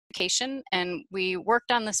identification, and we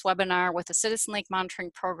worked on this webinar with the Citizen Lake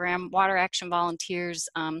Monitoring Program, Water Action Volunteers,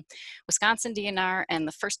 Wisconsin DNR, and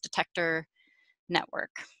the First Detector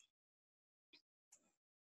Network.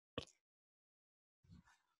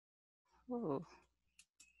 Whoa.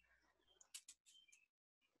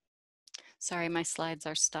 Sorry, my slides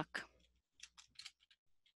are stuck.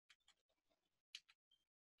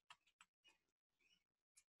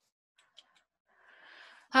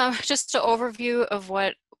 Just an overview of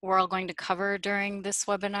what we're all going to cover during this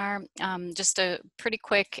webinar. Just a pretty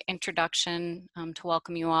quick introduction to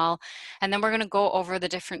welcome you all. And then we're going to go over the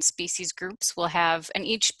different species groups we'll have, and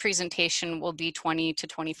each presentation will be 20 to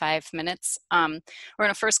 25 minutes. We're going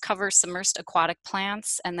to first cover submersed aquatic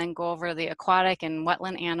plants and then go over the aquatic and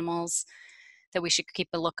wetland animals that we should keep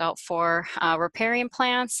a lookout for, riparian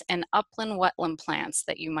plants and upland wetland plants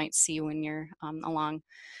that you might see when you're along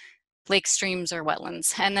lake streams or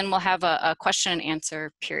wetlands. And then we'll have a question and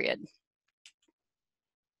answer period.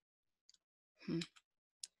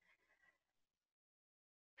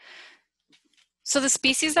 So the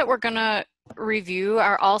species that we're going to review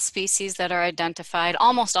are all species that are identified,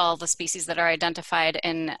 almost all of the species that are identified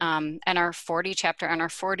in NR 40. Chapter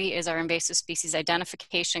NR 40 is our invasive species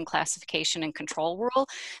identification, classification, and control rule.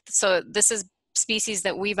 So this is species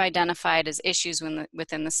that we've identified as issues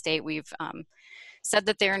within the state. We've said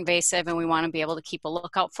that they're invasive and we want to be able to keep a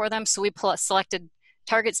lookout for them. So we selected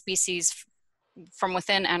target species from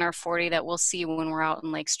within NR 40 that we'll see when we're out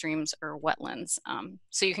in lake streams or wetlands.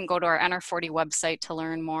 So you can go to our NR 40 website to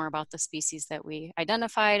learn more about the species that we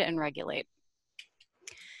identified and regulate.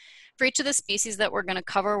 For each of the species that we're going to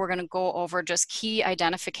cover, we're going to go over just key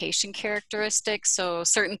identification characteristics. So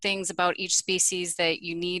certain things about each species that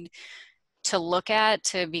you need to look at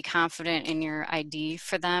to be confident in your ID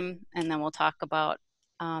for them. And then we'll talk about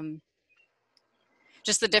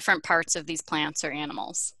just the different parts of these plants or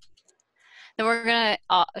animals. Then we're going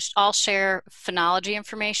to all share phenology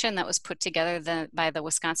information that was put together by the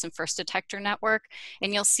Wisconsin First Detector Network.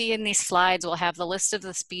 And you'll see in these slides, we'll have the list of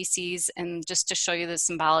the species, and just to show you the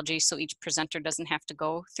symbology so each presenter doesn't have to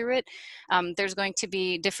go through it. There's going to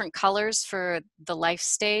be different colors for the life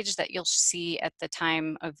stage that you'll see at the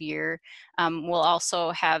time of year. We'll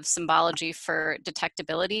also have symbology for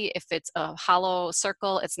detectability. If it's a hollow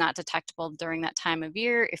circle, it's not detectable during that time of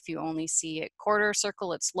year. If you only see a quarter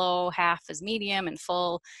circle, it's low, half is medium, and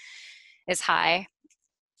full is high.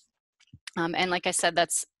 And like I said,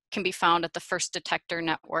 that's can be found at the First Detector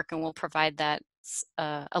Network, and we'll provide that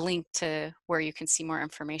a link to where you can see more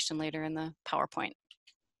information later in the PowerPoint.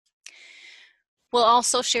 We'll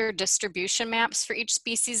also share distribution maps for each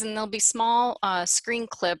species, and there'll be small screen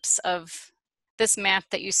clips of this map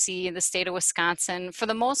that you see in the state of Wisconsin. For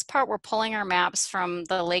the most part, we're pulling our maps from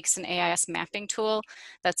the Lakes and AIS mapping tool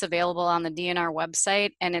that's available on the DNR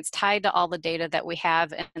website, and it's tied to all the data that we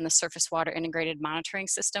have in the Surface Water Integrated Monitoring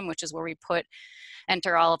System, which is where we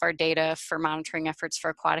enter all of our data for monitoring efforts for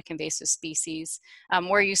aquatic invasive species.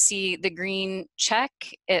 Where you see the green check,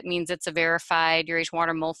 it means it's a verified Eurasian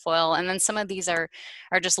water milfoil, and then some of these are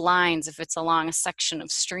just lines if it's along a section of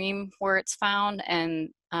stream where it's found, and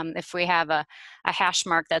if we have a hash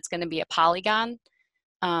mark, that's going to be a polygon.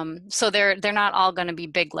 So they're not all going to be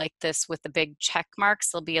big like this with the big check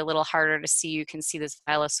marks. They'll be a little harder to see. You can see this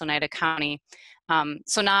Vilas Oneida County.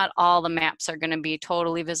 So not all the maps are going to be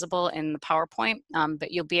totally visible in the PowerPoint,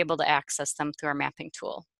 but you'll be able to access them through our mapping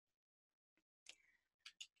tool.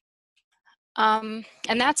 And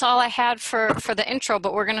that's all I had for the intro,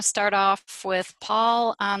 but we're going to start off with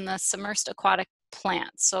Paul on the submersed aquatic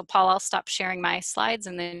plants. So Paul, I'll stop sharing my slides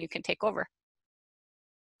and then you can take over.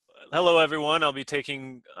 Hello everyone, I'll be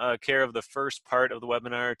taking care of the first part of the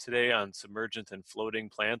webinar today on submergent and floating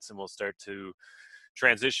plants, and we'll start to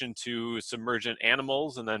transition to submergent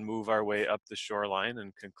animals and then move our way up the shoreline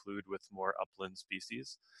and conclude with more upland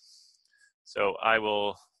species. So I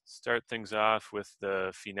will start things off with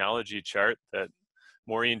the phenology chart that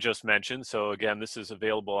Maureen just mentioned. So again, this is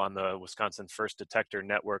available on the Wisconsin First Detector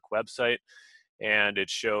Network website, and it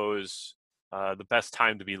shows the best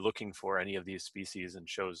time to be looking for any of these species and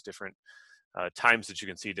shows different times that you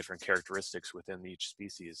can see different characteristics within each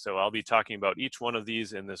species. So I'll be talking about each one of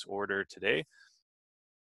these in this order today.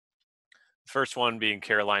 First one being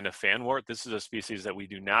Carolina fanwort. This is a species that we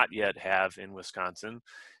do not yet have in Wisconsin.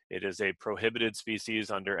 It is a prohibited species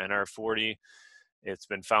under NR 40. It's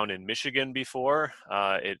been found in Michigan before.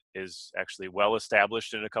 It is actually well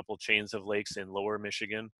established in a couple chains of lakes in lower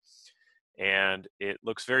Michigan. And it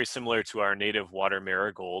looks very similar to our native water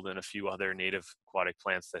marigold and a few other native aquatic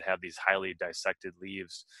plants that have these highly dissected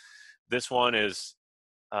leaves. This one is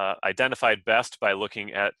identified best by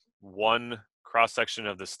looking at one cross-section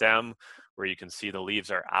of the stem where you can see the leaves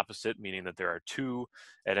are opposite, meaning that there are two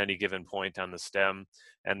at any given point on the stem,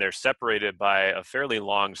 and they're separated by a fairly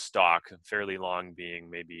long stalk, fairly long being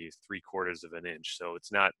maybe 3/4 of an inch. So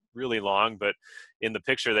it's not really long, but in the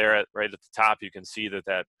picture there, right at the top, you can see that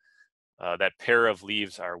that pair of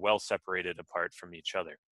leaves are well separated apart from each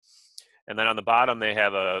other. And then on the bottom, they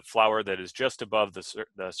have a flower that is just above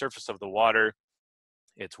the surface of the water.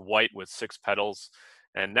 It's white with 6 petals.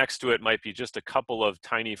 And next to it might be just a couple of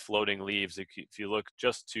tiny floating leaves. If you look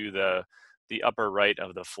just to the upper right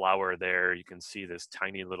of the flower there, you can see this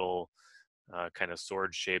tiny little kind of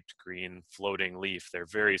sword-shaped green floating leaf. They're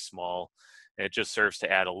very small. And it just serves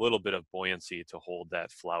to add a little bit of buoyancy to hold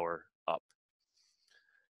that flower up.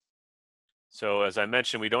 So as I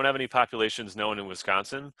mentioned, we don't have any populations known in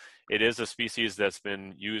Wisconsin. It is a species that's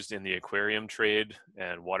been used in the aquarium trade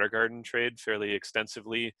and water garden trade fairly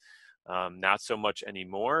extensively. Not so much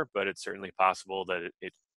anymore, but it's certainly possible that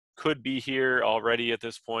it could be here already at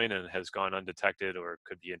this point and has gone undetected, or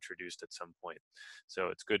could be introduced at some point. So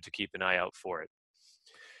it's good to keep an eye out for it.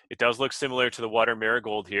 It does look similar to the water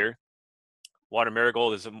marigold here. Water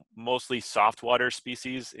marigold is a mostly soft water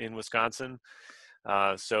species in Wisconsin.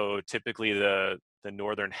 So typically the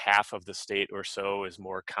northern half of the state or so is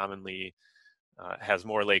more commonly, has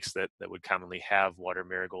more lakes that would commonly have water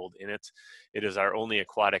marigold in it. It is our only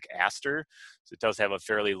aquatic aster. So it does have a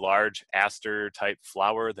fairly large aster type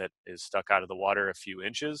flower that is stuck out of the water a few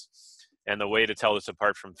inches. And the way to tell this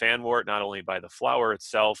apart from fanwort, not only by the flower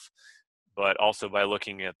itself, but also by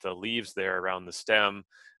looking at the leaves there around the stem,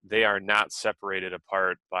 they are not separated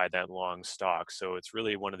apart by that long stalk. So it's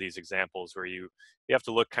really one of these examples where you have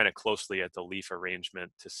to look kind of closely at the leaf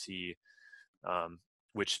arrangement to see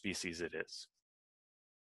which species it is.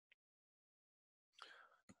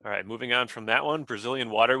 All right, moving on from that one, Brazilian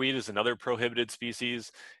waterweed is another prohibited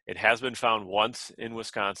species. It has been found once in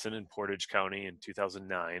Wisconsin in Portage County in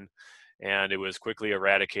 2009, and it was quickly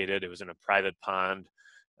eradicated. It was in a private pond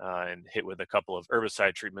and hit with a couple of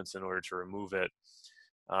herbicide treatments in order to remove it.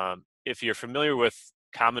 If you're familiar with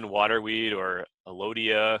common waterweed or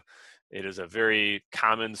Alodia, it is a very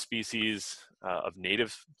common species of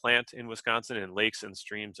native plant in Wisconsin in lakes and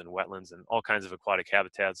streams and wetlands and all kinds of aquatic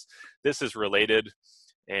habitats. This is related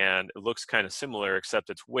and it looks kind of similar, except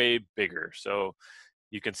it's way bigger. So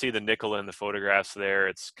you can see the nickel in the photographs there.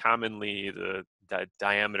 It's commonly the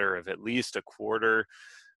diameter of at least 1/4,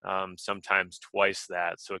 sometimes twice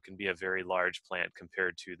that. So it can be a very large plant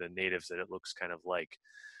compared to the natives that it looks kind of like.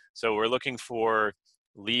 So we're looking for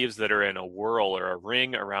leaves that are in a whorl or a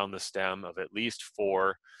ring around the stem of at least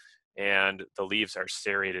 4, and the leaves are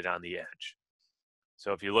serrated on the edge.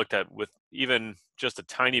 So if you looked at with even just a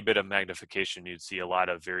tiny bit of magnification, you'd see a lot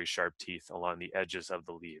of very sharp teeth along the edges of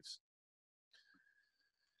the leaves.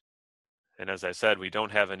 And as I said, we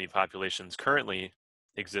don't have any populations currently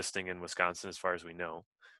existing in Wisconsin as far as we know,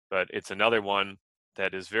 but it's another one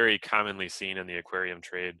that is very commonly seen in the aquarium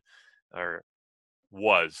trade, or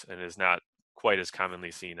was, and is not quite as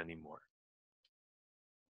commonly seen anymore.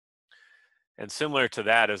 And similar to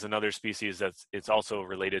that is another species that it's also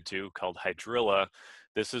related to called hydrilla.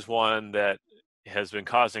 This is one that has been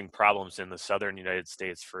causing problems in the southern United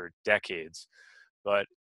States for decades, but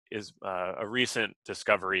is a recent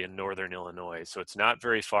discovery in northern Illinois. So it's not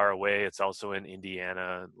very far away. It's also in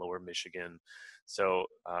Indiana, lower Michigan. So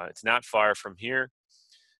it's not far from here.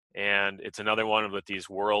 And it's another one with these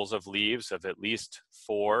whorls of leaves of at least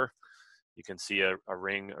 4. You can see a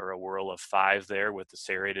ring or a whorl of 5 there with the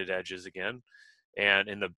serrated edges again. And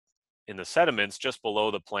in the sediments, just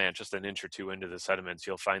below the plant, just an inch or 2 into the sediments,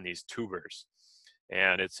 you'll find these tubers.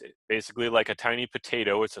 And it's basically like a tiny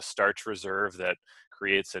potato. It's a starch reserve that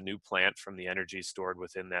creates a new plant from the energy stored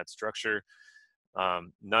within that structure.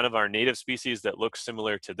 None of our native species that look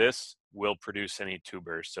similar to this will produce any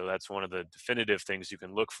tubers. So that's one of the definitive things you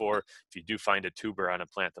can look for. If you do find a tuber on a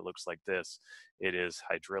plant that looks like this, it is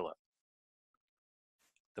hydrilla.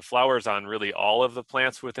 The flowers on really all of the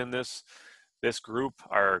plants within this group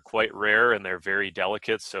are quite rare and they're very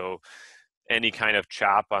delicate. So any kind of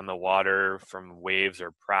chop on the water from waves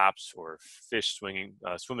or props or fish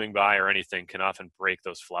swimming by or anything can often break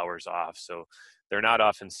those flowers off. So they're not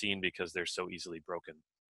often seen because they're so easily broken.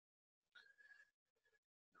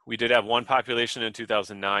 We did have one population in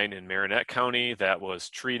 2009 in Marinette County that was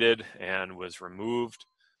treated and was removed.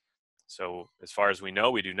 So as far as we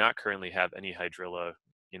know, we do not currently have any hydrilla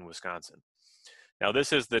in Wisconsin. Now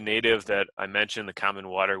this is the native that I mentioned, the common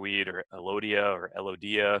waterweed or Alodia or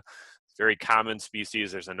Elodia. Very common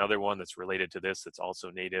species. There's another one that's related to this that's also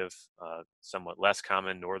native, somewhat less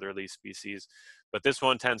common northerly species. But this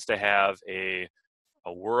one tends to have a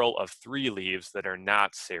a whorl of 3 leaves that are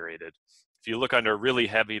not serrated. If you look under really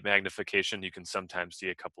heavy magnification, you can sometimes see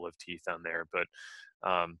a couple of teeth on there, but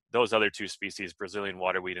those other 2 species, Brazilian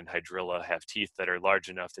waterweed and hydrilla, have teeth that are large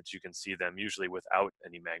enough that you can see them usually without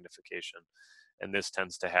any magnification. And this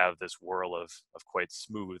tends to have this whorl of quite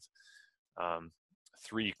smooth,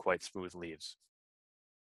 3 quite smooth leaves.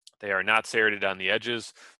 They are not serrated on the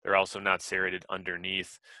edges. They're also not serrated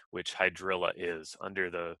underneath, which hydrilla is. Under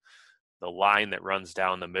the line that runs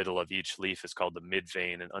down the middle of each leaf is called the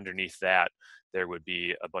midvein, and underneath that, there would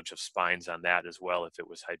be a bunch of spines on that as well if it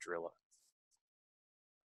was hydrilla.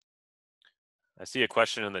 I see a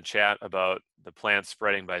question in the chat about the plants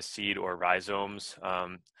spreading by seed or rhizomes.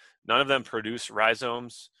 None of them produce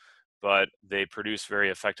rhizomes, but they produce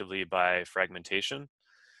very effectively by fragmentation.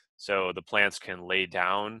 So the plants can lay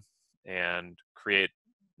down and create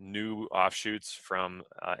new offshoots from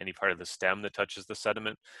any part of the stem that touches the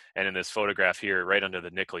sediment. And in this photograph here, right under the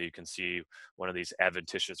nickel, you can see one of these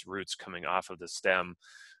adventitious roots coming off of the stem,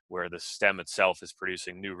 where the stem itself is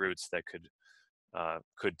producing new roots that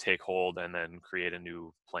could take hold and then create a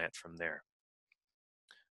new plant from there.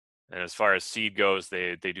 And as far as seed goes,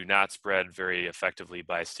 they do not spread very effectively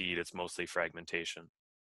by seed. It's mostly fragmentation.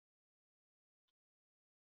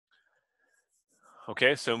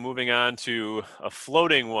 Okay, so moving on to a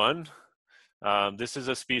floating one. This is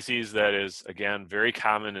a species that is, again, very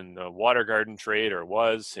common in the water garden trade, or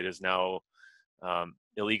was. It is now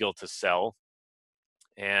illegal to sell.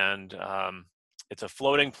 And it's a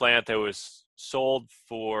floating plant that was sold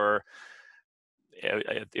for,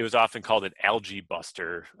 it was often called an algae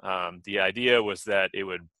buster. The idea was that it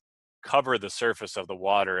would cover the surface of the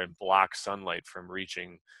water and block sunlight from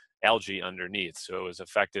reaching algae underneath. So it was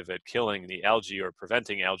effective at killing the algae or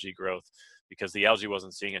preventing algae growth because the algae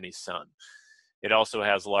wasn't seeing any sun. It also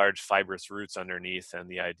has large fibrous roots underneath, and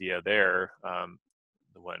the idea there,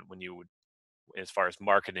 when you would, as far as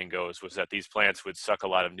marketing goes, was that these plants would suck a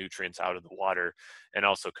lot of nutrients out of the water and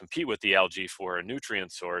also compete with the algae for a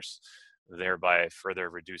nutrient source, thereby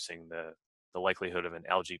further reducing the likelihood of an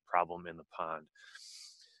algae problem in the pond.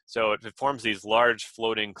 So it forms these large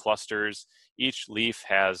floating clusters. Each leaf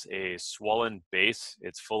has a swollen base.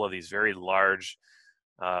 It's full of these very large,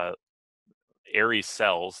 airy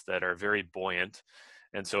cells that are very buoyant.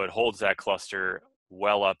 And so it holds that cluster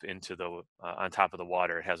well up into the, on top of the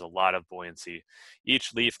water. It has a lot of buoyancy.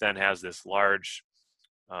 Each leaf then has this large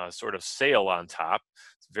sort of sail on top.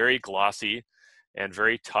 It's very glossy and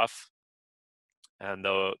very tough. And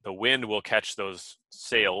the wind will catch those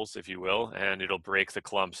sails, if you will, and it'll break the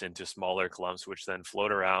clumps into smaller clumps, which then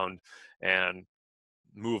float around and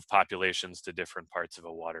move populations to different parts of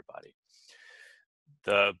a water body.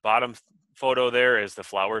 The bottom photo there is the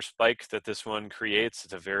flower spike that this one creates.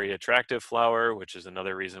 It's a very attractive flower, which is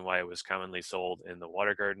another reason why it was commonly sold in the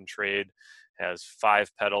water garden trade. It has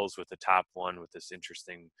 5 petals, with the top one with this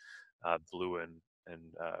interesting blue and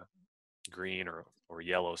green or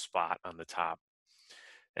yellow spot on the top.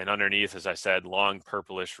 And underneath, as I said, long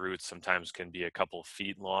purplish roots sometimes can be a couple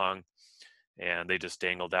feet long, and they just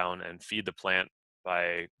dangle down and feed the plant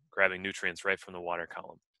by grabbing nutrients right from the water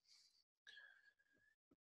column.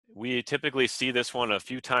 We typically see this one a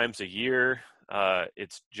few times a year.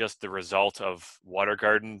 It's just the result of water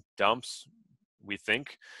garden dumps, we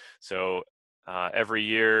think. So every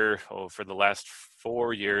year, for the last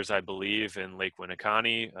 4 years, I believe, in Lake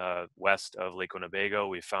Winneconne, west of Lake Winnebago,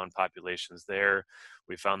 we found populations there.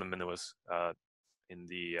 We found them in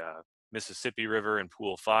the Mississippi River in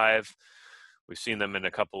Pool 5. We've seen them in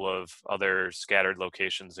a couple of other scattered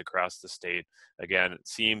locations across the state. Again, it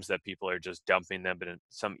seems that people are just dumping them in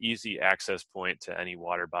some easy access point to any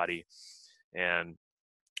water body. And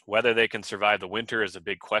whether they can survive the winter is a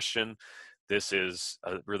big question. This is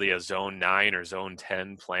really a zone 9 or zone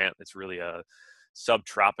 10 plant. It's really a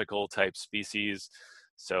subtropical type species.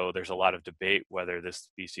 So there's a lot of debate whether this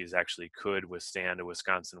species actually could withstand a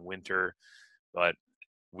Wisconsin winter, but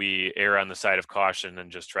we err on the side of caution and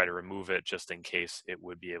just try to remove it just in case it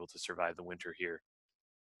would be able to survive the winter here.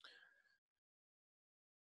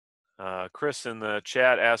 Chris in the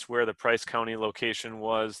chat asked where the Price County location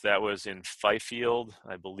was. That was in Fifield.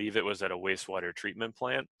 I believe it was at a wastewater treatment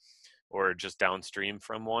plant or just downstream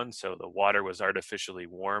from one. So the water was artificially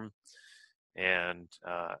warm, and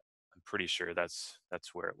I'm pretty sure that's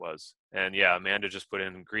where it was. And yeah, Amanda just put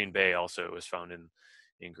in Green Bay also. It was found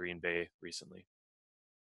in Green Bay recently.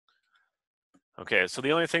 Okay, so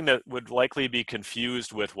the only thing that would likely be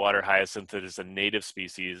confused with water hyacinth that is a native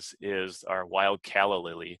species is our wild calla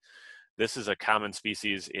lily. This is a common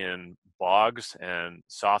species in bogs and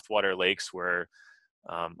soft water lakes where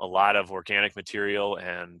A lot of organic material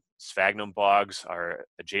and sphagnum bogs are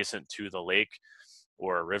adjacent to the lake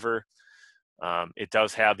or a river. It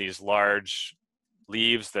does have these large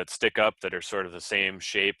leaves that stick up that are sort of the same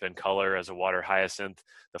shape and color as a water hyacinth.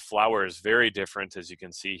 The flower is very different, as you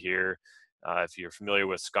can see here. If you're familiar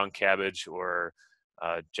with skunk cabbage or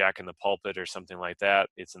Jack in the Pulpit or something like that,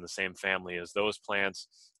 it's in the same family as those plants.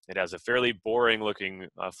 It has a fairly boring looking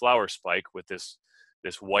flower spike with this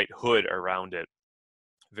white hood around it.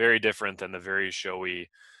 Very different than the very showy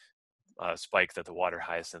spike that the water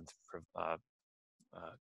hyacinth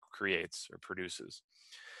creates or produces.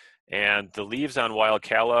 And the leaves on wild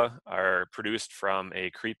calla are produced from a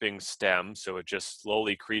creeping stem, so it just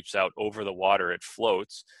slowly creeps out over the water. It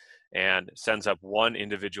floats and sends up one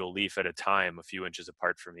individual leaf at a time, a few inches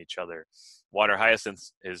apart from each other. Water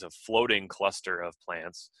hyacinth is a floating cluster of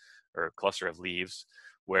plants, or cluster of leaves,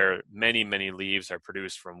 where many, many leaves are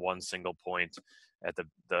produced from one single point at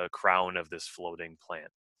the crown of this floating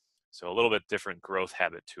plant. So a little bit different growth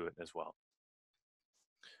habit to it as well.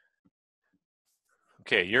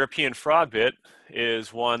 Okay, European frogbit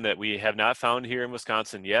is one that we have not found here in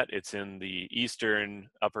Wisconsin yet. It's in the eastern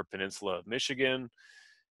upper peninsula of Michigan,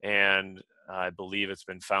 and I believe it's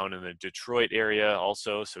been found in the Detroit area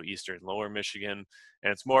also, so eastern lower Michigan,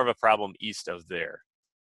 and it's more of a problem east of there.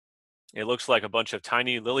 It looks like a bunch of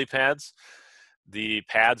tiny lily pads. The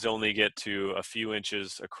pads only get to a few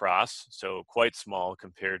inches across, so quite small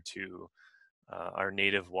compared to our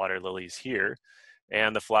native water lilies here.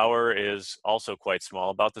 And the flower is also quite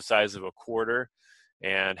small, about the size of a quarter,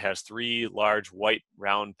 and has 3 large white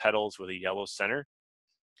round petals with a yellow center.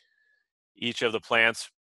 Each of the plants,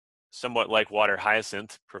 somewhat like water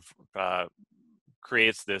hyacinth,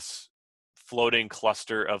 creates this floating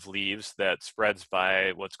cluster of leaves that spreads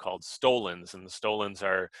by what's called stolons. And the stolons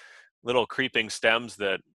are little creeping stems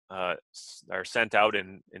that are sent out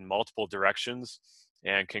in multiple directions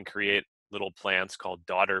and can create little plants called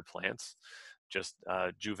daughter plants, just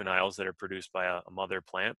juveniles that are produced by a mother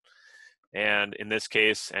plant. And in this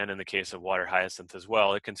case, and in the case of water hyacinth as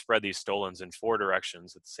well, it can spread these stolons in 4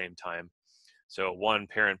 directions at the same time. So one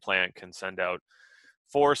parent plant can send out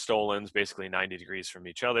 4 stolons, basically 90 degrees from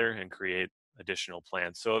each other, and create additional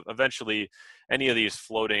plants. So eventually, any of these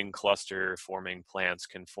floating cluster forming plants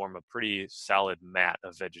can form a pretty solid mat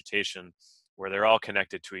of vegetation where they're all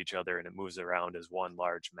connected to each other and it moves around as one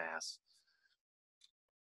large mass.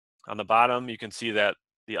 On the bottom, you can see that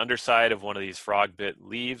the underside of one of these frogbit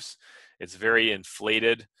leaves, it's very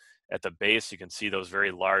inflated at the base. You can see those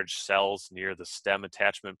very large cells near the stem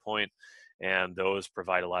attachment point, and those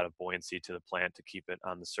provide a lot of buoyancy to the plant to keep it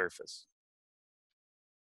on the surface.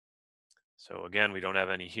 So again, we don't have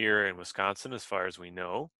any here in Wisconsin as far as we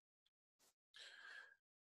know.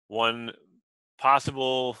 One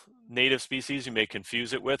possible native species you may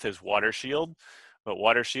confuse it with is water shield, but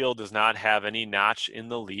water shield does not have any notch in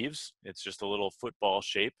the leaves. It's just a little football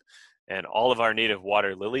shape. And all of our native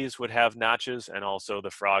water lilies would have notches, and also the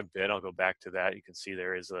frogbit. I'll go back to that. You can see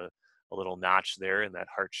there is a little notch there in that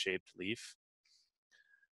heart-shaped leaf.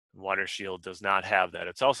 Water shield does not have that.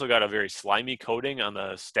 It's also got a very slimy coating on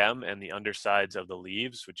the stem and the undersides of the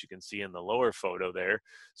leaves, which you can see in the lower photo there,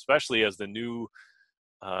 especially as the new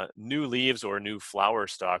leaves or new flower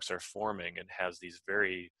stalks are forming, and has these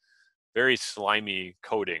very, very slimy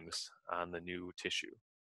coatings on the new tissue.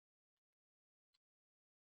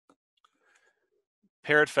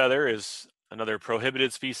 Parrot feather is another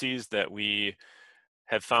prohibited species that we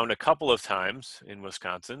have found a couple of times in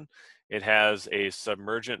Wisconsin. It has a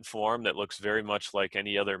submergent form that looks very much like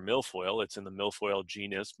any other milfoil. It's in the milfoil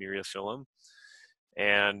genus Myriophyllum,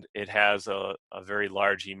 and it has a very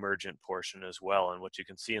large emergent portion as well. And what you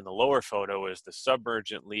can see in the lower photo is the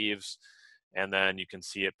submergent leaves, and then you can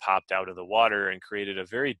see it popped out of the water and created a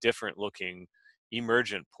very different looking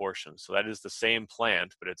emergent portion. So that is the same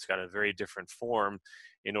plant, but it's got a very different form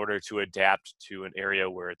in order to adapt to an area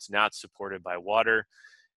where it's not supported by water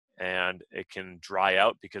and it can dry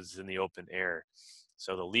out because it's in the open air.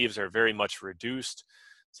 So the leaves are very much reduced.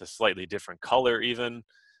 It's a slightly different color even.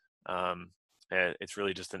 And it's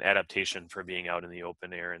really just an adaptation for being out in the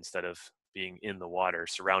open air instead of being in the water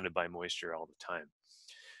surrounded by moisture all the time.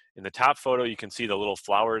 In the top photo, you can see the little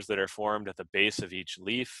flowers that are formed at the base of each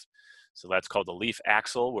leaf. So that's called the leaf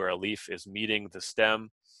axil, where a leaf is meeting the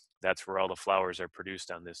stem. That's where all the flowers are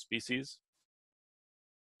produced on this species.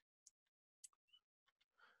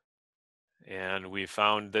 And we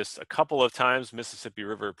found this a couple of times, Mississippi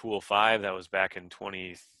River Pool 5, that was back in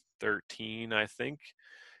 2013, I think.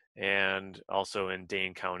 And also in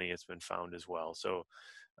Dane County, it's been found as well. So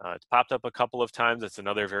It's popped up a couple of times. It's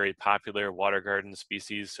another very popular water garden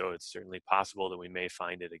species, so it's certainly possible that we may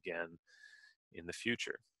find it again in the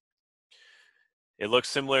future. It looks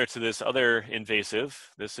similar to this other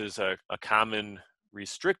invasive. This is a common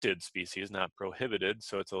restricted species, not prohibited,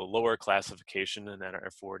 so it's a lower classification than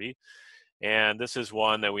NR40. And this is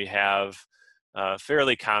one that we have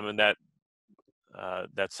fairly common. That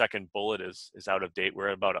second bullet is out of date. We're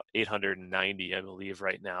at about 890, I believe,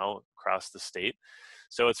 right now across the state.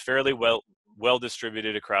 So it's fairly well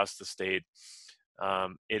distributed across the state.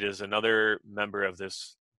 It is another member of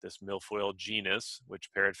this milfoil genus,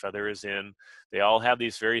 which parrot feather is in. They all have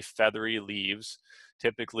these very feathery leaves,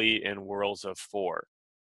 typically in whorls of 4.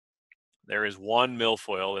 There is one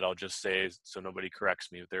milfoil that I'll just say, so nobody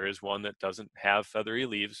corrects me, there is one that doesn't have feathery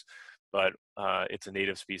leaves, but it's a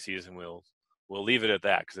native species, and we'll leave it at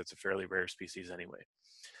that because it's a fairly rare species anyway.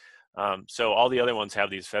 So all the other ones have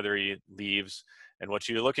these feathery leaves, and what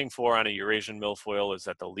you're looking for on a Eurasian milfoil is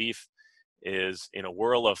that the leaf is in a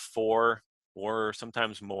whorl of 4 or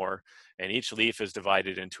sometimes more, and each leaf is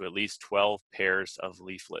divided into at least 12 pairs of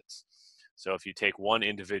leaflets. So if you take one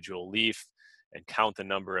individual leaf and count the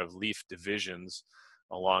number of leaf divisions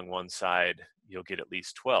along one side, you'll get at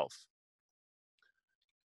least 12.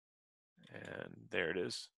 And there it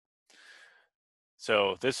is.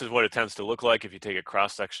 So this is what it tends to look like. If you take a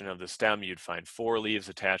cross section of the stem, you'd find 4 leaves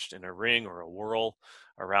attached in a ring or a whorl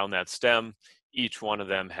around that stem, each one of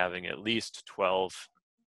them having at least 12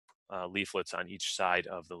 leaflets on each side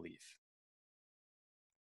of the leaf.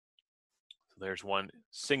 So there's one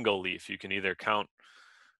single leaf. You can either count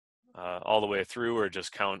all the way through or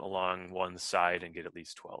just count along one side and get at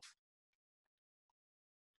least 12.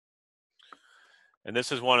 And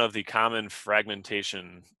this is one of the common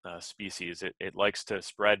fragmentation species. It likes to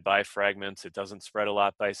spread by fragments. It doesn't spread a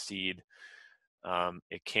lot by seed.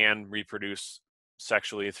 It can reproduce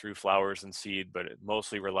sexually through flowers and seed, but it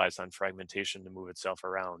mostly relies on fragmentation to move itself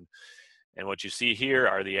around. And what you see here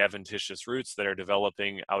are the adventitious roots that are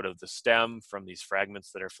developing out of the stem from these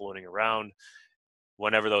fragments that are floating around.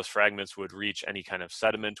 Whenever those fragments would reach any kind of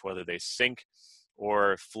sediment, whether they sink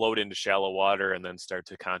or float into shallow water and then start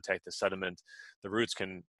to contact the sediment, the roots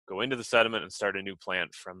can go into the sediment and start a new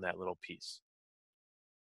plant from that little piece.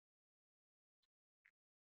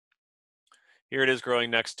 Here it is growing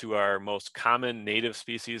next to our most common native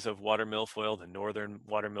species of water milfoil, the northern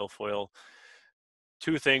water milfoil.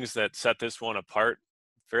 2 things that set this one apart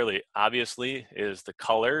fairly obviously is the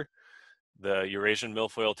color. The Eurasian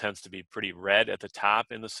milfoil tends to be pretty red at the top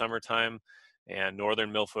in the summertime, and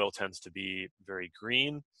northern milfoil tends to be very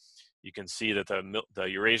green. You can see that the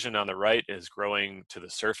Eurasian on the right is growing to the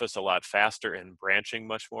surface a lot faster and branching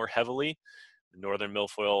much more heavily. The northern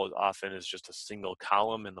milfoil often is just a single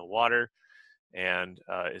column in the water and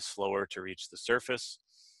is slower to reach the surface.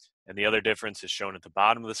 And the other difference is shown at the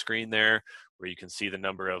bottom of the screen there, where you can see the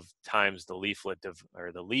number of times the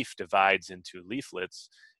leaf divides into leaflets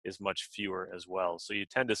is much fewer as well. So you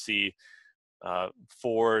tend to see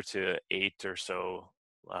 4 to 8 or so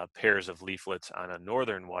pairs of leaflets on a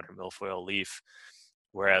northern water milfoil leaf,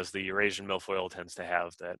 whereas the Eurasian milfoil tends to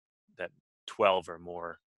have that 12 or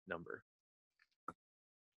more number.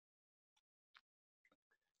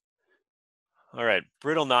 All right,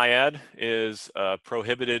 brittle naiad is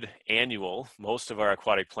prohibited annual. Most of our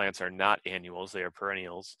aquatic plants are not annuals, they are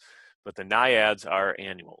perennials, but the naiads are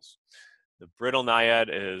annuals. The brittle naiad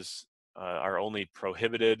is our only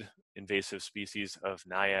prohibited invasive species of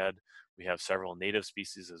naiad. We have several native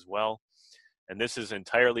species as well. And this is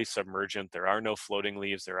entirely submergent. There are no floating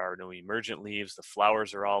leaves, there are no emergent leaves. The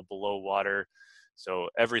flowers are all below water. So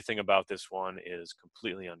everything about this one is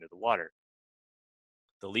completely under the water.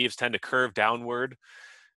 The leaves tend to curve downward,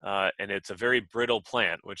 and it's a very brittle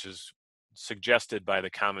plant, which is suggested by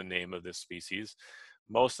the common name of this species.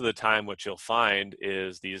 Most of the time, what you'll find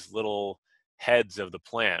is these little heads of the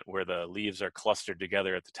plant where the leaves are clustered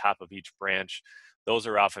together at the top of each branch. Those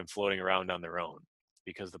are often floating around on their own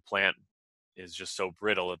because the plant is just so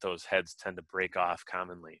brittle that those heads tend to break off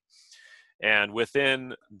commonly. And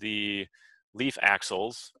within the leaf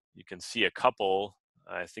axils, you can see a couple.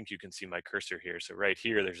 I think you can see my cursor here. So right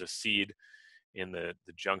here, there's a seed in the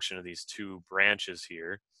junction of these 2 branches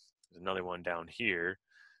here. There's another one down here,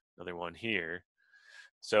 another one here.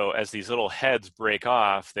 So as these little heads break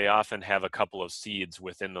off, they often have a couple of seeds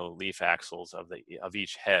within the leaf axils of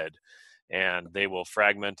each head, and they will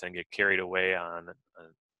fragment and get carried away on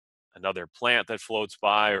another plant that floats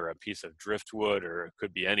by, or a piece of driftwood, or it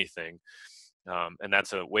could be anything. And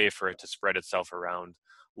that's a way for it to spread itself around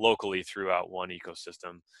locally throughout one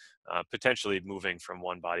ecosystem, potentially moving from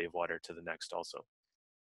one body of water to the next also.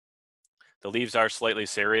 The leaves are slightly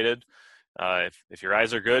serrated. If your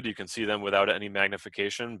eyes are good, you can see them without any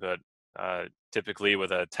magnification, but typically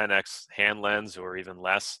with a 10x hand lens or even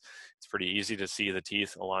less, it's pretty easy to see the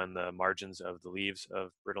teeth along the margins of the leaves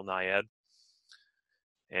of brittle naiad.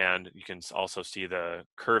 And you can also see the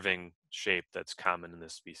curving shape that's common in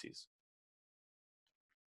this species.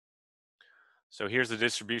 So here's the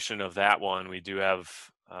distribution of that one. We do have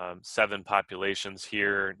 7 populations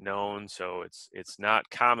here known, so it's not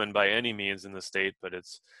common by any means in the state, but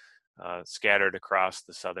it's scattered across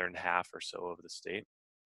the southern half or so of the state.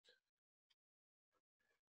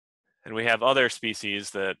 And we have other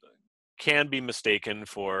species that can be mistaken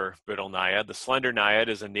for brittle naiad. The slender naiad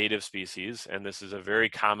is a native species, and this is a very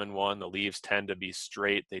common one. The leaves tend to be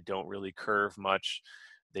straight. They don't really curve much.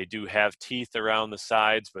 They do have teeth around the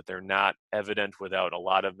sides, but they're not evident without a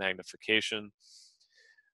lot of magnification.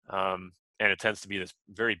 And it tends to be this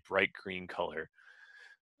very bright green color,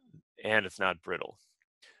 and it's not brittle.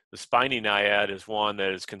 The spiny naiad is one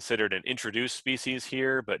that is considered an introduced species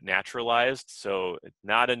here, but naturalized. So it's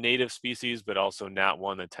not a native species, but also not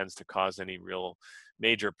one that tends to cause any real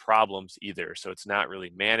major problems either. So it's not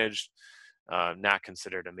really managed, not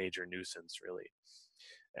considered a major nuisance really.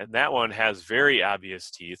 And that one has very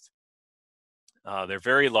obvious teeth. They're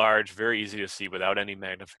very large, very easy to see without any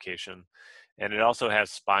magnification. And it also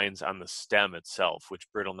has spines on the stem itself,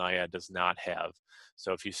 which brittle naiad does not have.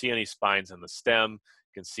 So if you see any spines on the stem,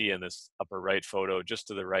 you can see in this upper right photo, just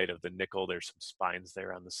to the right of the nickel, there's some spines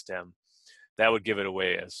there on the stem. That would give it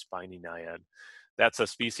away as spiny naiad. That's a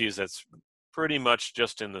species that's pretty much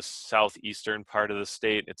just in the southeastern part of the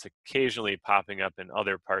state. It's occasionally popping up in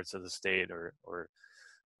other parts of the state or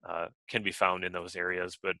can be found in those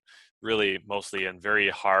areas, but really mostly in very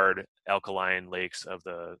hard alkaline lakes of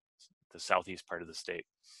the southeast part of the state.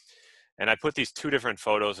 And I put these 2 different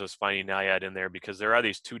photos of spiny naiad in there because there are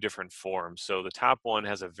these 2 different forms. So the top one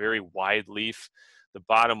has a very wide leaf. The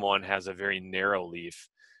bottom one has a very narrow leaf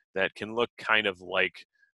that can look kind of like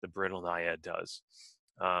the brittle naiad does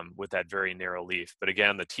with that very narrow leaf. But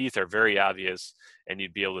again, the teeth are very obvious, and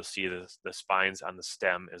you'd be able to see the spines on the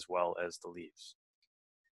stem as well as the leaves.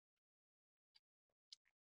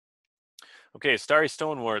 Okay, starry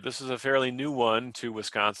stonewort. This is a fairly new one to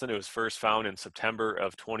Wisconsin. It was first found in September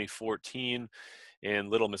of 2014 in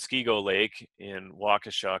Little Muskego Lake in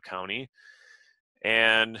Waukesha County,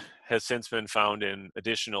 and has since been found in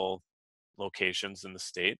additional locations in the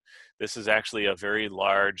state. This is actually a very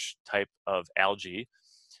large type of algae,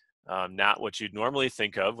 not what you'd normally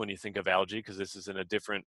think of when you think of algae, because this is in a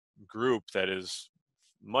different group that is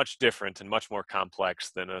much different and much more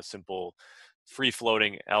complex than a simple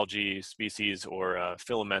free-floating algae species or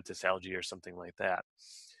filamentous algae or something like that.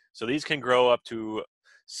 So these can grow up to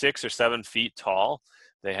 6 or 7 feet tall.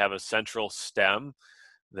 They have a central stem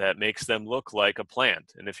that makes them look like a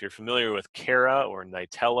plant. And if you're familiar with Chara or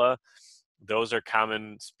Nitella, those are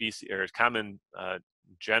common species or common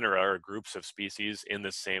genera or groups of species in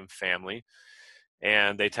the same family.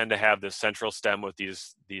 And they tend to have this central stem with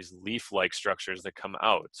these leaf-like structures that come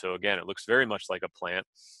out. So again, it looks very much like a plant.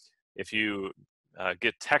 If you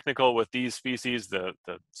get technical with these species, the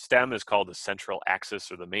stem is called the central axis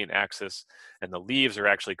or the main axis, and the leaves are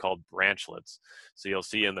actually called branchlets. So you'll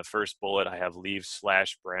see in the first bullet, I have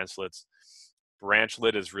leaves/branchlets.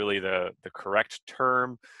 Branchlet is really the correct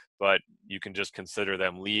term, but you can just consider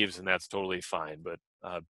them leaves, and that's totally fine. But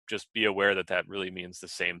just be aware that that really means the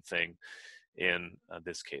same thing in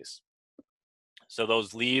this case. So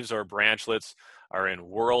those leaves or branchlets are in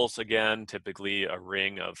whorls again, typically a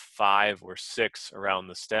ring of 5 or 6 around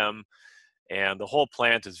the stem. And the whole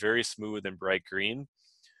plant is very smooth and bright green.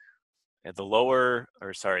 And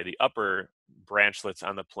the upper branchlets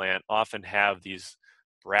on the plant often have these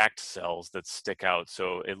bract cells that stick out.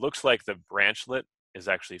 So it looks like the branchlet is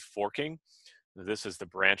actually forking. This is the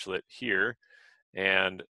branchlet here.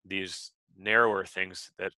 And these narrower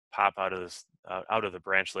things that pop out of the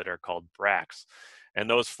branchlet are called bracts, and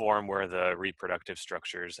those form where the reproductive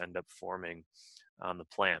structures end up forming on the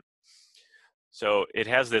plant. So it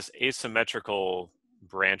has this asymmetrical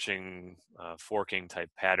branching, forking type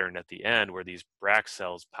pattern at the end where these bract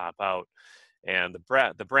cells pop out, and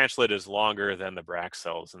the branchlet is longer than the bract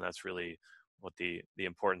cells, and that's really what the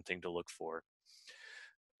important thing to look for.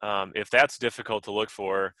 If that's difficult to look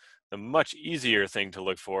for, the much easier thing to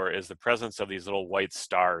look for is the presence of these little white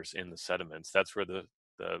stars in the sediments. That's where the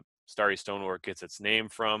starry stonewort gets its name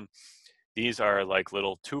from. These are like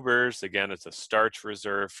little tubers. Again, it's a starch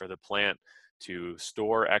reserve for the plant to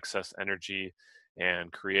store excess energy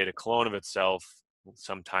and create a clone of itself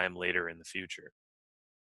sometime later in the future.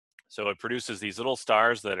 So it produces these little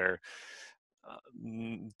stars that are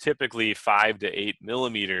typically 5 to 8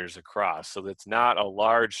 millimeters across. So that's not a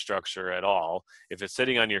large structure at all. If it's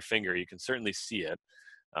sitting on your finger, you can certainly see it,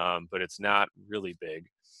 but it's not really big.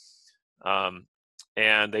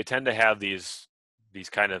 And they tend to have these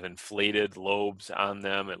kind of inflated lobes on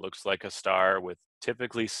them. It looks like a star with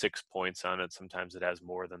typically 6 points on it. Sometimes it has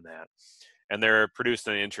more than that. And they're produced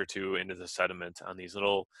an inch or two into the sediment on these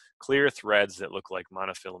little clear threads that look like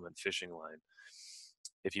monofilament fishing line.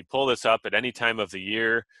 If you pull this up at any time of the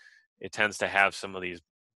year, it tends to have some of these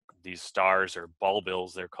stars, or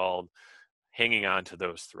bulbils they're called, hanging on to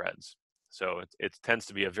those threads. So it tends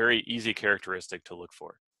to be a very easy characteristic to look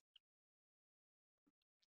for.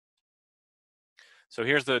 So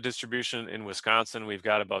here's the distribution in Wisconsin. We've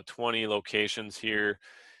got about 20 locations here,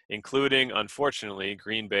 including, unfortunately,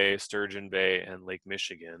 Green Bay, Sturgeon Bay, and Lake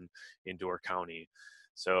Michigan in Door County.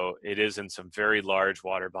 So it is in some very large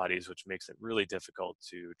water bodies, which makes it really difficult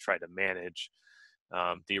to try to manage.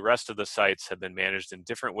 The rest of the sites have been managed in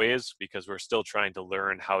different ways because we're still trying to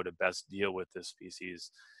learn how to best deal with this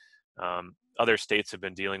species. Other states have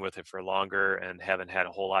been dealing with it for longer and haven't had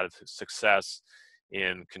a whole lot of success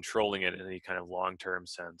in controlling it in any kind of long-term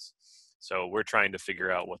sense. So we're trying to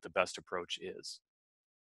figure out what the best approach is.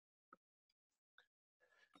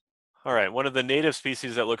 All right, one of the native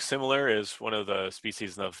species that looks similar is one of the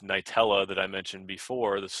species of Nitella that I mentioned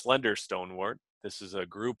before, the slender stonewort. This is a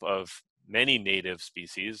group of many native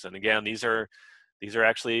species, and again, these are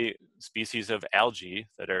actually species of algae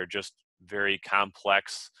that are just very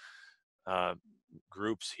complex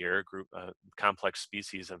groups here, complex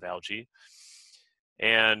species of algae.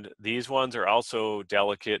 And these ones are also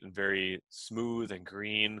delicate and very smooth and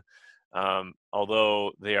green,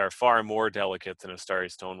 although they are far more delicate than a starry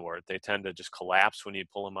stonewort. They tend to just collapse when you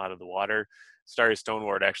pull them out of the water. Starry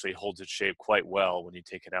stonewort actually holds its shape quite well when you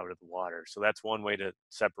take it out of the water. So that's one way to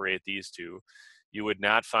separate these two. You would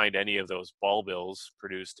not find any of those bulbils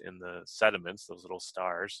produced in the sediments, those little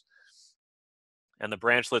stars. And the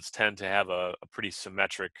branchlets tend to have a pretty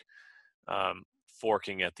symmetric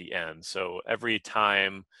forking at the end. So every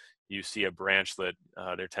time you see a branchlet,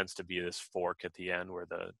 there tends to be this fork at the end where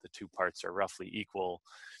the two parts are roughly equal.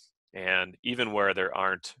 And even where there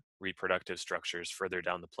aren't reproductive structures further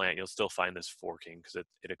down the plant, you'll still find this forking because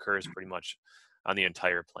it occurs pretty much on the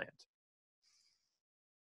entire plant.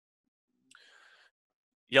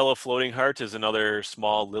 Yellow floating heart is another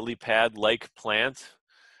small lily pad-like plant.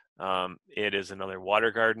 It is another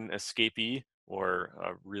water garden escapee,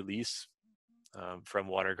 or release from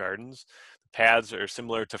water gardens. The pads are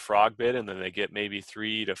similar to frogbit, and then they get maybe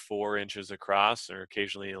 3 to 4 inches across, or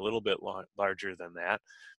occasionally a little bit larger than that,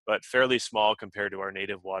 but fairly small compared to our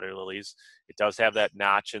native water lilies. It does have that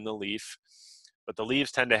notch in the leaf, but the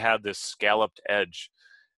leaves tend to have this scalloped edge,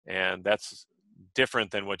 and that's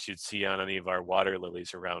different than what you'd see on any of our water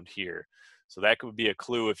lilies around here. So that could be a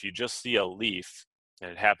clue. If you just see a leaf and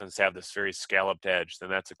it happens to have this very scalloped edge, then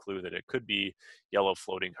that's a clue that it could be yellow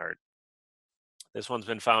floating heart. This one's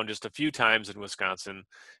been found just a few times in Wisconsin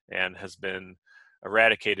and has been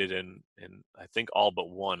eradicated in I think all but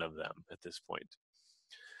one of them at this point.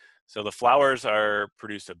 So the flowers are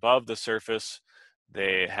produced above the surface.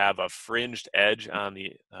 They have a fringed edge on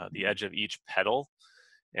the edge of each petal,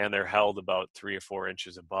 and they're held about 3 or 4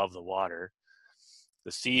 inches above the water.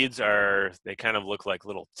 The seeds they kind of look like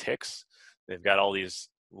little ticks. They've got all these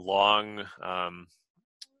long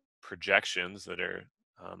projections that are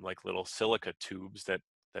like little silica tubes that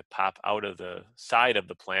pop out of the side of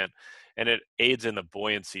the plant, and it aids in the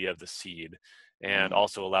buoyancy of the seed and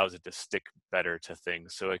also allows it to stick better to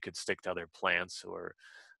things. So it could stick to other plants or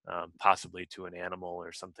possibly to an animal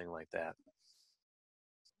or something like that.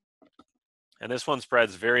 And this one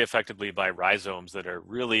spreads very effectively by rhizomes that are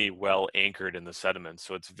really well anchored in the sediment.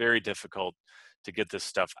 So it's very difficult to get this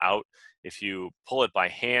stuff out. If you pull it by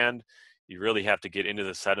hand, you really have to get into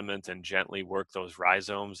the sediment and gently work those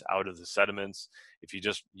rhizomes out of the sediments. If you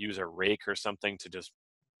just use a rake or something to just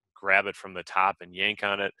grab it from the top and yank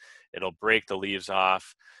on it, it'll break the leaves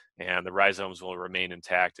off and the rhizomes will remain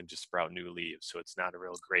intact and just sprout new leaves. So it's not a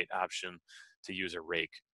real great option to use a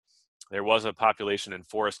rake. There was a population in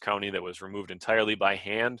Forest County that was removed entirely by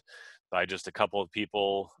hand by just a couple of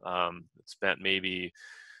people. Spent maybe,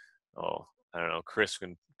 I don't know, Chris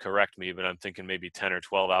can correct me, but I'm thinking maybe 10 or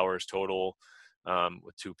 12 hours total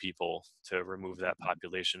with 2 people to remove that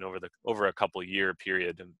population over a couple year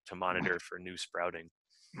period to monitor for new sprouting.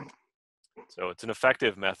 So it's an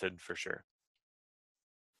effective method for sure.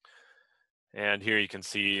 And here you can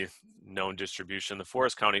see known distribution. The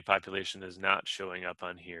Forest County population is not showing up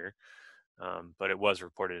on here, but it was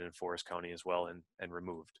reported in Forest County as well and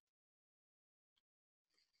removed.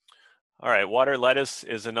 All right, water lettuce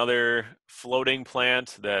is another floating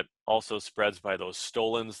plant that also spreads by those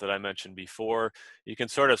stolons that I mentioned before. You can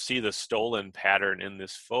sort of see the stolon pattern in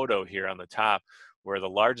this photo here on the top, where the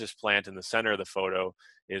largest plant in the center of the photo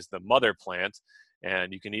is the mother plant,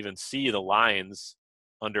 and you can even see the lines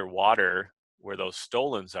underwater where those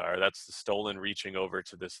stolons are. That's the stolon reaching over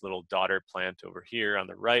to this little daughter plant over here on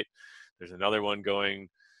the right. There's another one going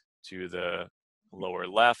to the lower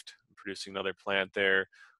left, producing another plant there,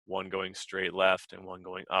 one going straight left and one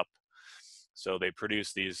going up. So they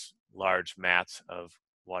produce these large mats of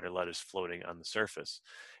water lettuce floating on the surface.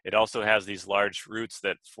 It also has these large roots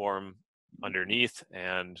that form underneath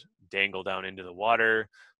and dangle down into the water,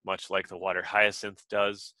 much like the water hyacinth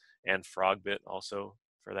does, and frogbit also,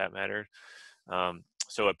 for that matter.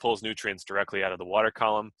 So it pulls nutrients directly out of the water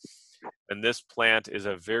column. And this plant is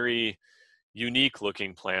a very unique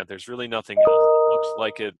looking plant. There's really nothing else that looks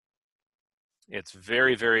like it. It's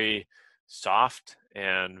very, very soft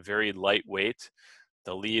and very lightweight.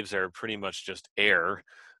 The leaves are pretty much just air.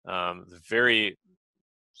 Very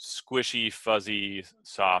squishy, fuzzy,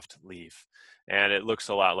 soft leaf. And it looks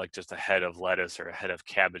a lot like just a head of lettuce or a head of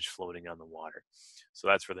cabbage floating on the water. So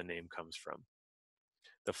that's where the name comes from.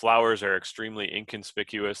 The flowers are extremely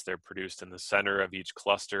inconspicuous. They're produced in the center of each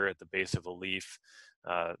cluster at the base of a leaf.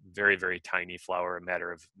 Very, very tiny flower, a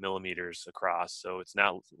matter of millimeters across. So it's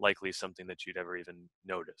not likely something that you'd ever even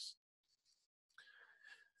notice.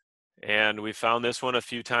 And we found this one a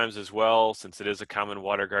few times as well, since it is a common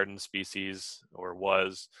water garden species, or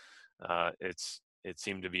was. It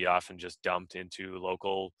seemed to be often just dumped into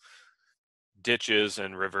local ditches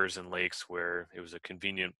and rivers and lakes where it was a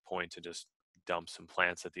convenient point to just dump some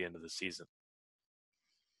plants at the end of the season.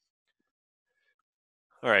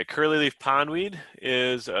 All right, curly-leaf pondweed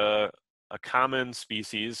is a common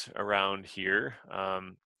species around here.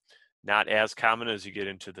 Not as common as you get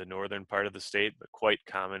into the northern part of the state, but quite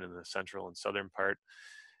common in the central and southern part.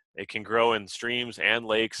 It can grow in streams and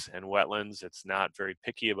lakes and wetlands. It's not very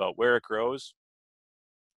picky about where it grows.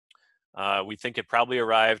 We think it probably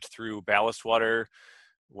arrived through ballast water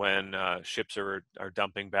when ships are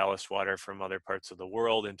dumping ballast water from other parts of the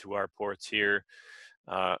world into our ports here.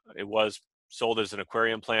 It was sold as an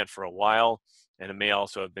aquarium plant for a while, and it may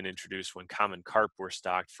also have been introduced when common carp were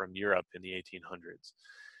stocked from Europe in the 1800s.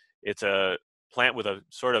 It's a plant with a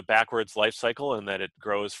sort of backwards life cycle in that it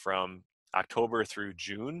grows from October through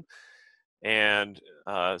June. And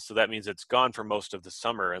so that means it's gone for most of the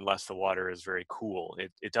summer unless the water is very cool.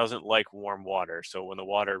 It doesn't like warm water. So when the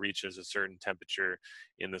water reaches a certain temperature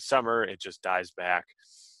in the summer, it just dies back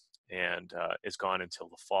and is gone until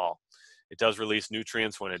the fall. It does release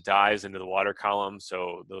nutrients when it dies into the water column.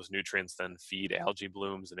 So those nutrients then feed algae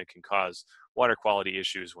blooms, and it can cause water quality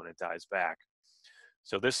issues when it dies back.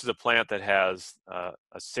 So this is a plant that has a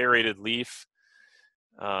serrated leaf.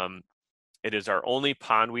 It is our only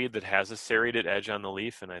pondweed that has a serrated edge on the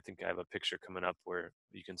leaf, and I think I have a picture coming up where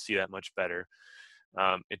you can see that much better.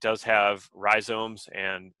 It does have rhizomes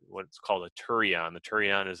and what's called a turion. The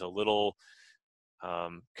turion is a little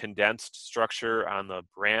condensed structure on the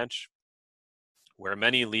branch where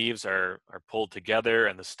many leaves are pulled together,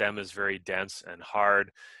 and the stem is very dense and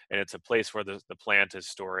hard, and it's a place where the plant is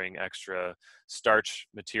storing extra starch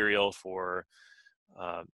material for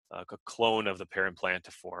a clone of the parent plant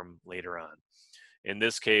to form later on. In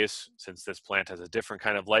this case, since this plant has a different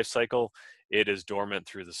kind of life cycle, it is dormant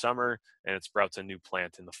through the summer, and it sprouts a new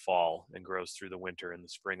plant in the fall and grows through the winter and the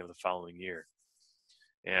spring of the following year.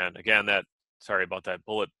 And again, sorry about that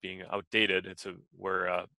bullet being outdated.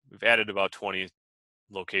 We've added about 20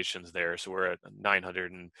 locations there, so we're at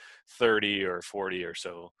 930 or 40 or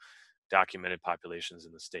so documented populations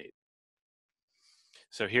in the state.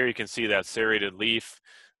 So here you can see that serrated leaf,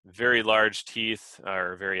 very large teeth,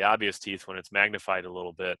 or very obvious teeth when it's magnified a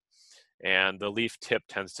little bit, and the leaf tip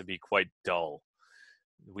tends to be quite dull.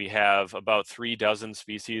 We have about 3 dozen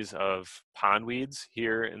species of pondweeds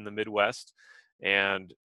here in the Midwest,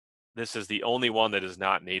 and this is the only one that is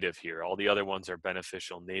not native here. All the other ones are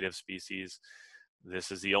beneficial native species.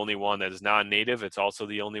 This is the only one that is non-native. It's also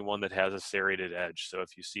the only one that has a serrated edge. So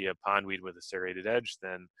if you see a pondweed with a serrated edge,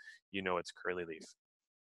 then you know it's curly leaf.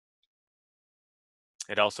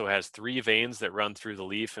 It also has 3 veins that run through the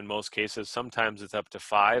leaf in most cases. Sometimes it's up to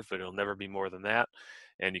 5, but it'll never be more than that.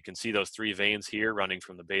 And you can see those 3 veins here running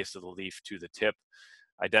from the base of the leaf to the tip.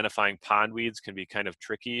 Identifying pondweeds can be kind of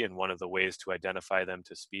tricky, and one of the ways to identify them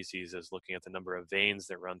to species is looking at the number of veins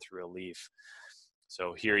that run through a leaf.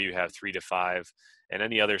 So here you have 3 to 5, and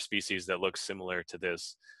any other species that looks similar to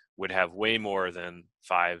this would have way more than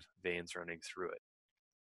 5 veins running through it.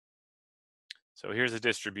 So here's a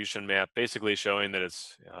distribution map basically showing that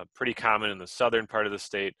it's pretty common in the southern part of the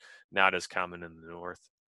state, not as common in the north.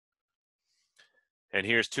 And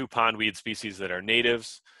here's 2 pondweed species that are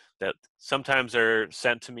natives that sometimes are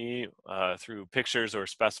sent to me through pictures or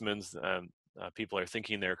specimens. People are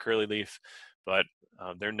thinking they're curlyleaf, but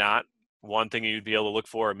they're not. One thing you'd be able to look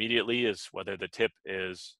for immediately is whether the tip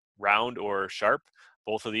is round or sharp.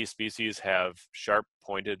 Both of these species have sharp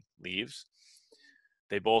pointed leaves.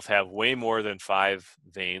 They both have way more than 5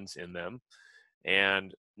 veins in them,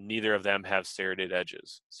 and neither of them have serrated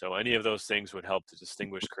edges. So any of those things would help to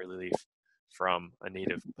distinguish curlyleaf from a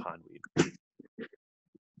native pondweed.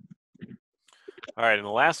 All right, and the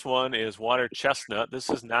last one is water chestnut. This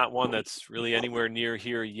is not one that's really anywhere near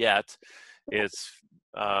here yet. It's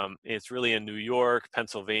really in New York,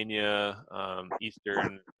 Pennsylvania,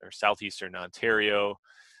 eastern or southeastern Ontario,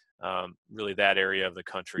 really that area of the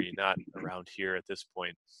country, not around here at this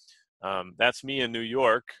point. That's me in New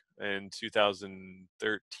York in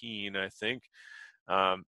 2013, I think.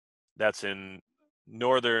 That's in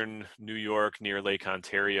northern New York near Lake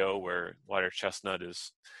Ontario, where water chestnut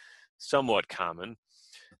is somewhat common.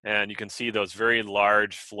 And you can see those very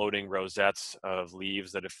large floating rosettes of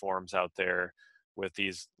leaves that it forms out there with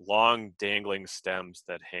these long dangling stems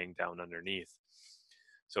that hang down underneath.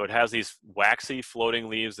 So it has these waxy floating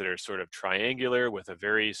leaves that are sort of triangular with a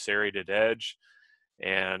very serrated edge,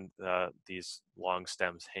 and these long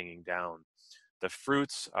stems hanging down. The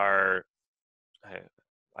fruits are,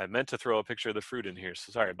 I meant to throw a picture of the fruit in here,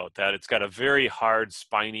 so sorry about that. It's got a very hard,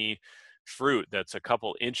 spiny fruit that's a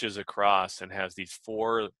couple inches across and has these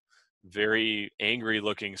 4 very angry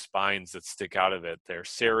looking spines that stick out of it. They're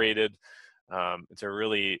serrated. It's a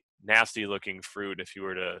really nasty looking fruit. If you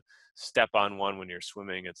were to step on one when you're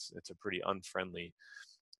swimming, it's a pretty unfriendly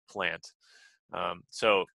plant.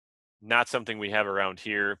 So not something we have around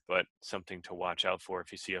here, but something to watch out for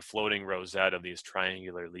if you see a floating rosette of these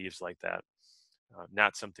triangular leaves like that.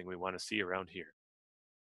 Not something we want to see around here.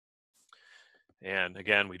 And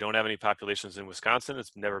again, we don't have any populations in Wisconsin.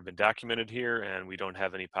 It's never been documented here, and we don't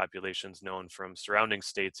have any populations known from surrounding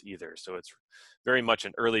states either. So it's very much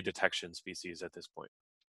an early detection species at this point.